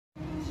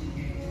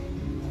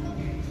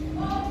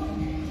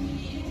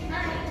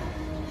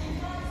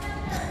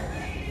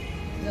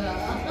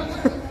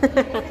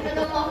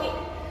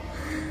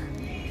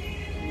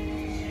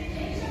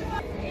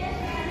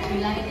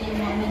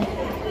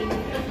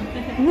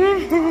Yay!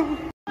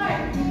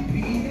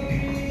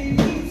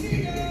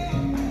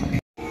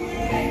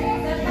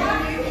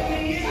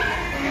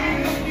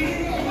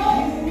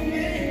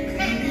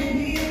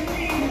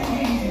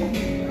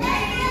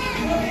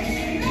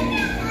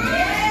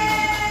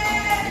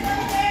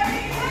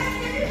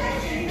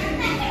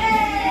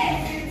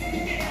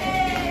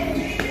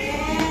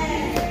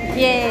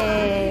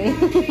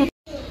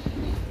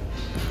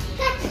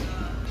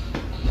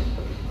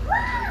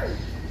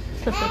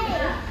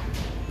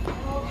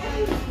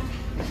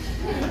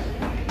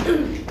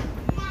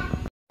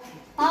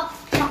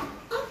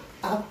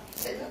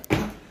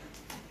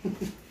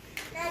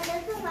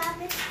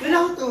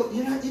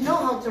 You know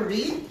how to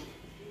read?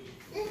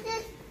 This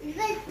is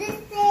the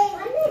same.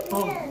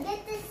 Oh. This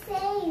is the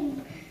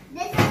same.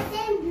 This is the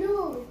same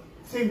blue.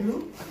 Same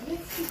blue?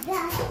 This is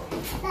that.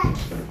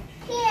 That's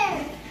here.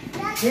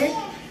 That's Here?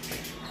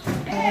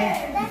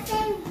 here. That's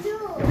same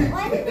blue.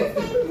 Why is the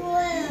same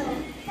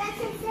blue? That's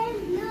the same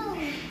blue.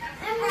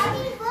 I'm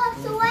reading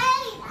books.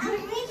 Wait.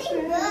 I'm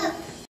reading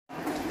books.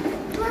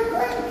 1,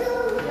 1,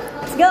 2.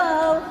 Let's go!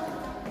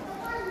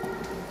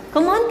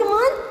 Come on, come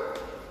on!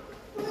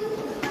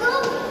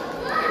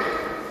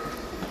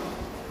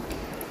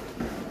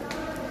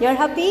 You're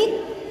happy?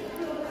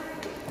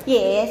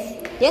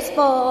 Yes. Yes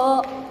po.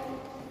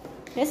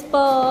 Yes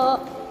po.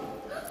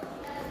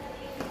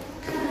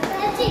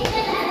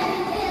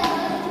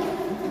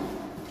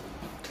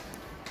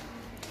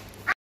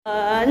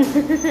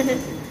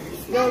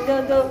 Go,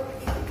 go, go.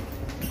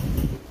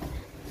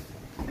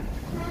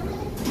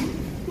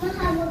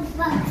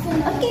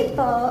 Okay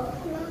po.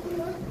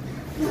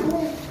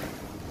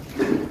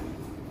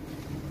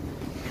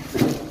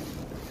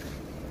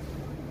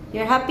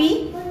 You're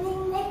happy?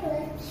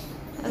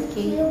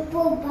 Okay.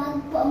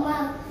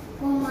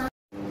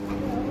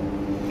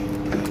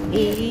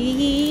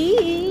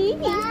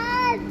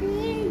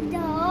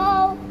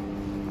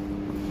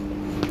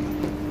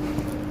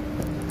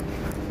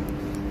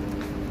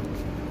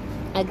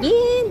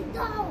 Again.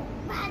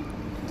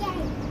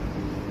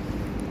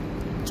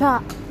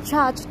 Cha,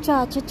 cha,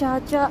 cha, cha, cha,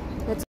 cha.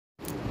 That's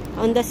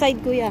on the side,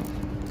 kuya.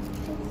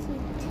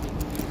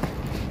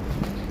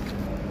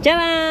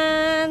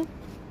 Jaman!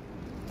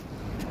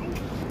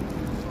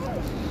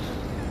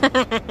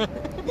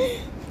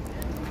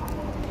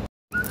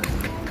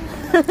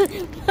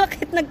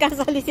 Bakit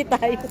nagkasalisi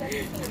tayo?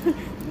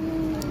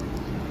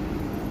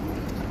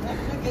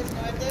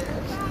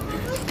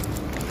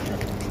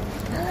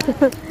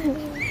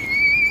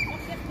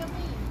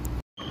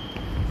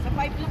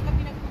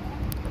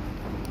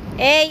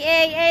 Hey,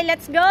 hey, hey,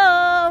 let's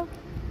go!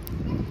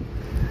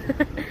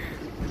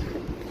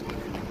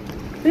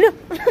 Look!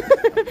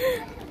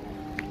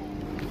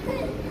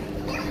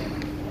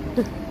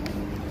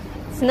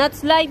 It's not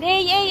slide.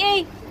 Hey, hey,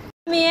 hey!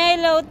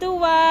 Hello,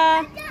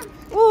 Tuwa!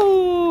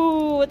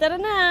 Ooh! Tara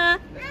na!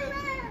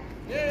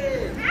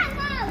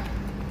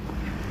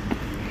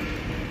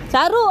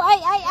 Saru!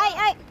 Ay, ay, ay,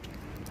 ay!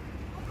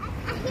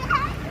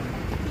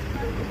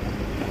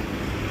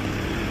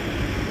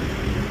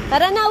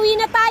 Tara na, uwi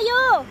na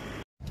tayo!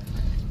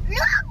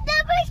 Look, the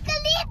Burj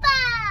Khalifa!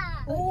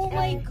 Oh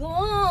my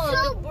God!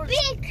 So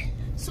big!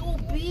 So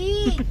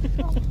big!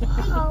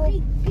 Wow.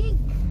 Big, big.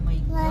 Oh my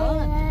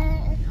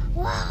God!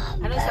 Wow.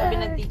 Anong sabi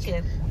ng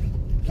teacher?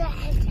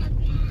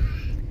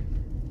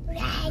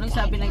 Anong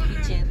sabi ng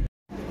teacher?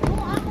 Oh,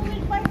 ako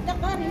will park the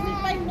car. You will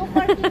find no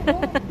parking.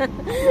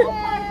 No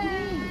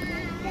parking.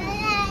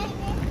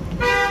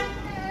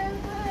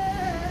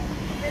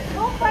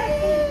 No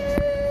parking.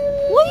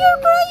 Why you're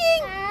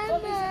crying?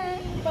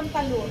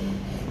 Pantalon.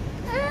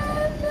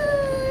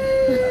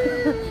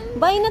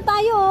 Bye na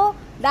tayo.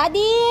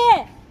 Daddy!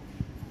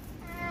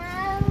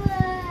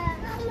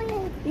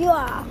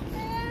 Yeah.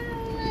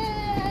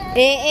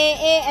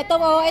 Ito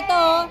oh,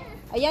 ito.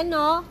 Ayan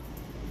no.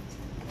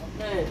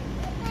 Okay.